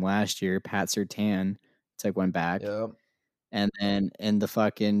game last year, Pat Surtain took one back, yeah, and then in the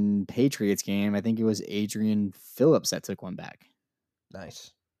fucking Patriots game, I think it was Adrian Phillips that took one back.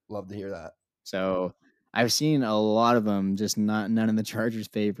 nice. Love to hear that. So I've seen a lot of them, just none in the Chargers'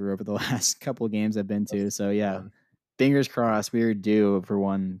 favor over the last couple of games I've been to. So yeah, Man. fingers crossed we're due for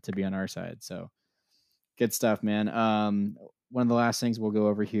one to be on our side. So good stuff, man. One of the last things we'll go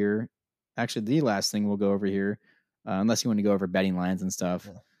over here, actually the last thing we'll go over here, unless you want to go over betting lines and stuff.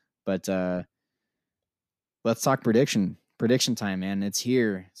 Yeah. But let's talk prediction time, man. It's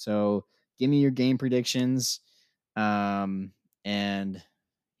here. So give me your game predictions, and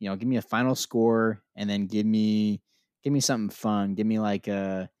give me a final score, and then give me something fun. Give me like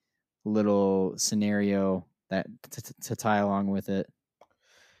a little scenario that to tie along with it.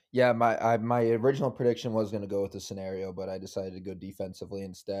 Yeah, my original prediction was going to go with the scenario, but I decided to go defensively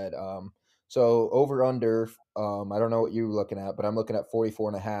instead. So over under, I don't know what you're looking at, but I'm looking at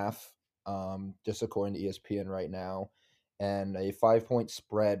 44.5, just according to ESPN right now, and a 5-point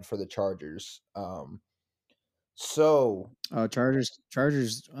spread for the Chargers. So Chargers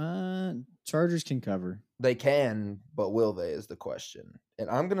can cover. they can, but will they is the question. And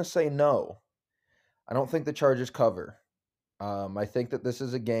I'm going to say no. I don't think the Chargers cover. I think that this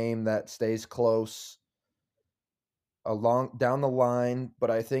is a game that stays close along down the line, but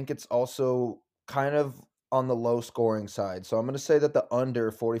I think it's also kind of on the low scoring side. So I'm going to say that the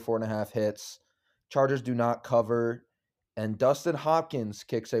under 44.5 hits. Chargers do not cover, and Dustin Hopkins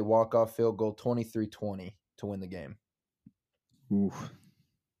kicks a walk-off field goal 23-20 to win the game. Oof.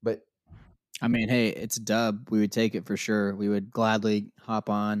 But I mean, hey, it's a dub. We would take it for sure. We would gladly hop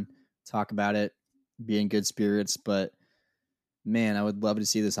on, talk about it, be in good spirits. But man, I would love to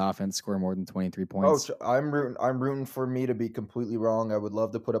see this offense score more than 23 points. I'm rooting for me to be completely wrong. I would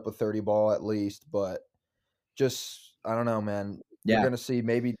love to put up a 30 ball at least, but just I don't know, man. We're Yeah. going to see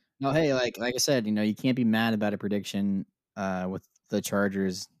maybe No, hey, like I said, you can't be mad about a prediction with the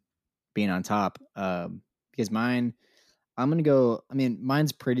Chargers being on top. Because mine, I'm gonna go. I mean,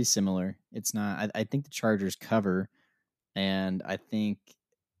 mine's pretty similar. It's not. I think the Chargers cover, and I think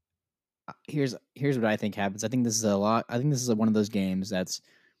here's what I think happens. I think this is a lot. I think this is one of those games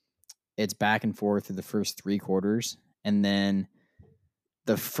it's back and forth through the first three quarters, and then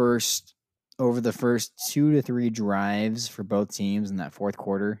the first over the first 2 to 3 drives for both teams in that fourth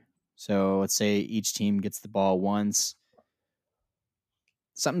quarter. So let's say each team gets the ball once.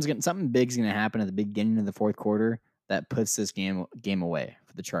 Something big's gonna happen at the beginning of the fourth quarter that puts this game away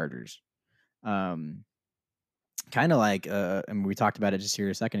for the Chargers. Kind of like and we talked about it just here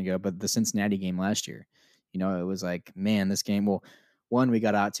a second ago, but the Cincinnati game last year, it was like, man, this game. Well, one, we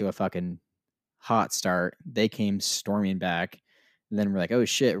got out to a fucking hot start. They came storming back, and then we're like, oh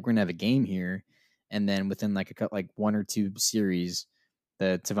shit, we're gonna have a game here. And then within like one or two series,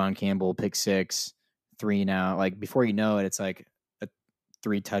 the Tavon Campbell pick six, 3 now. Like before you know it, it's like a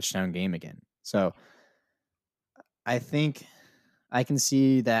 3 touchdown game again. So I think I can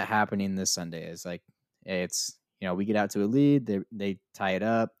see that happening this Sunday. It's like, hey, it's we get out to a lead, they tie it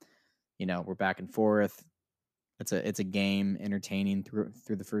up. We're back and forth. It's a game, entertaining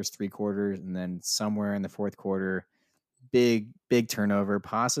through the first 3 quarters, and then somewhere in the fourth quarter, big turnover,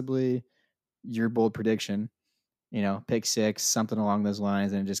 possibly your bold prediction, pick six, something along those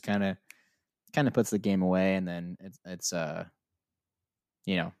lines, and it just kind of puts the game away, and then it's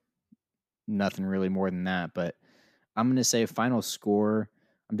nothing really more than that. But I'm going to say final score.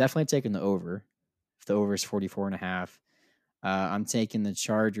 I'm definitely taking the over. If the over is 44.5, I'm taking the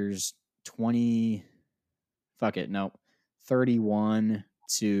Chargers 20. Fuck it. No, 31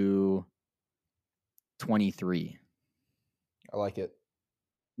 to 23. I like it.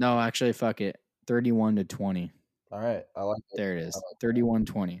 No, actually, fuck it. 31 to 20. All right, I like it. There it is. Like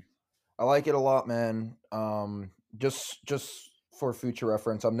 31-20. I like it a lot, man. Just for future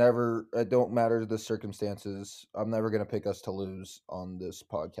reference, it don't matter the circumstances. I'm never gonna pick us to lose on this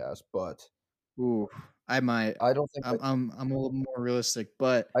podcast, but Ooh, I might. I don't think I'm a little more realistic,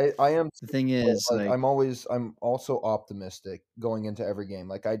 but I am. the thing is, Like like, I'm also optimistic going into every game.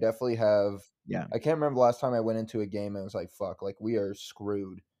 Like I definitely have. yeah, I can't remember the last time I went into a game and was like, "Fuck!" Like we are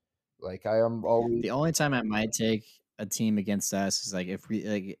screwed. Like I am always. the only time I might take a team against us is like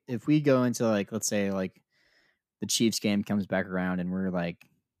if we go into like, let's say like the Chiefs game comes back around and we're like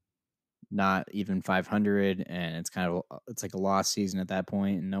not even 500 and it's like a lost season at that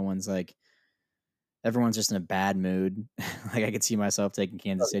point, and no one's like, everyone's just in a bad mood. Like I could see myself taking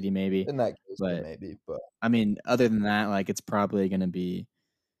Kansas City maybe, In that case, then but maybe, but I mean, other than that, like it's probably going to be,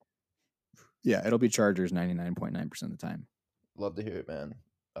 yeah, it'll be Chargers 99.9% of the time. love to hear it, man.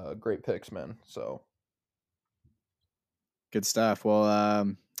 Great picks, man. So Good stuff. Well,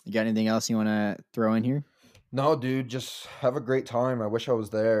 you got anything else you want to throw in here? no, dude, just have a great time. I wish I was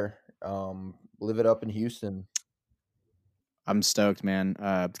there. Live it up in Houston. I'm stoked, man.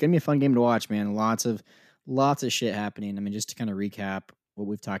 It's gonna be a fun game to watch, man. Lots of shit happening. I mean, just to kind of recap what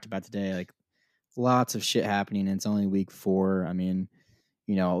we've talked about today, like lots of shit happening. And it's only week 4. I mean,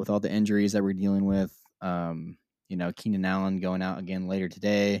 with all the injuries that we're dealing with, Keenan Allen going out again later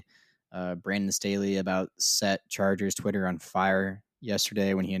today. Brandon Staley about set Chargers Twitter on fire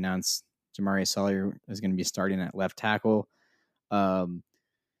yesterday when he announced Jamari Sawyer is going to be starting at left tackle.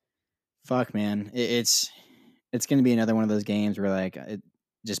 Fuck, man, it's going to be another one of those games where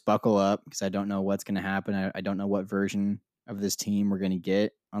just buckle up because I don't know what's going to happen. I don't know what version of this team we're going to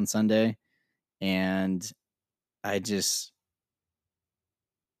get on Sunday, and I'm just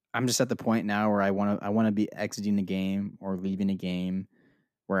at the point now where I want to be exiting the game or leaving a game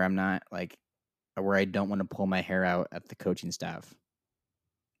where I'm not where I don't want to pull my hair out at the coaching staff.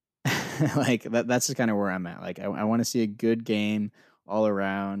 That's just kind of where I'm at. I want to see a good game all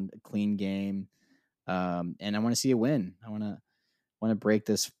around, a clean game, and I want to see a win. I want to break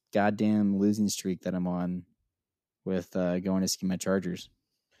this goddamn losing streak that I'm on with going to see my Chargers.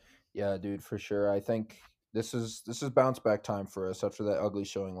 Yeah, dude, for sure. I think this is bounce back time for us after that ugly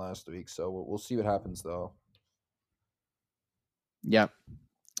showing last week. So we'll see what happens though. Yep,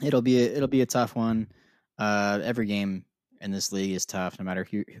 it'll be a tough one. Every game in this league is tough, no matter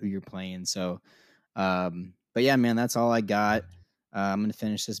who you're playing. So, but yeah, man, that's all I got. I'm gonna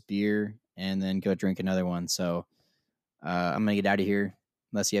finish this beer and then go drink another one. So, I'm gonna get out of here.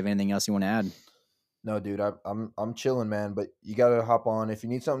 Unless you have anything else you want to add. No, dude, I'm chilling, man. But you gotta hop on if you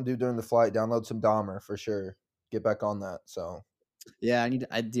need something to do during the flight. Download some Dahmer for sure. Get back on that. So Yeah,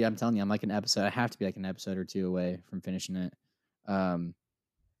 I'm telling you, I'm like an episode. I have to be like an episode or 2 away from finishing it.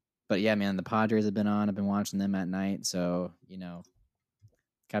 But yeah, man, the Padres have been on. I've been watching them at night, so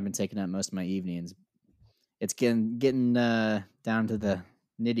I've been taking up most of my evenings. It's getting down to the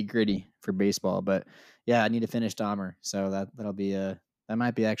nitty gritty for baseball, but yeah, I need to finish Dahmer, so that'll be that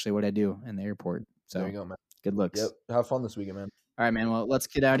might be actually what I do in the airport. So there you go, man. good looks. Yep. Have fun this weekend, man. All right, man. Well, let's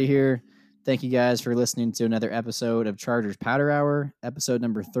get out of here. Thank you guys for listening to another episode of Chargers Powder Hour, episode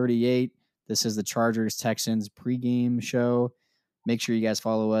number 38. This is the Chargers Texans pregame show. Make sure you guys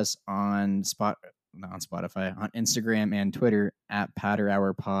follow us on Spotify, on Instagram and Twitter at Powder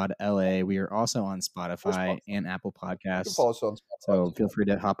Hour Pod LA. We are also on Spotify and Apple You can Podcasts. follow us on Spotify. So feel free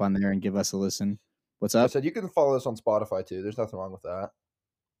to hop on there and give us a listen. What's I up? said you can follow us on Spotify too. There's nothing wrong with that.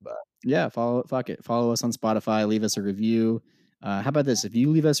 But Yeah, follow us on Spotify. Leave us a review. How about this? If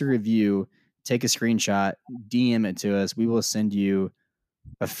you leave us a review, take a screenshot, DM it to us. We will send you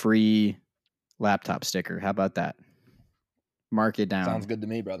a free laptop sticker. How about that? Mark it down. sounds good to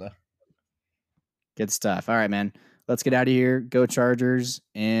me, brother. Good stuff. All right, man. Let's get out of here. Go Chargers,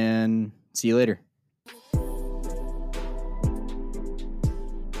 and see you later.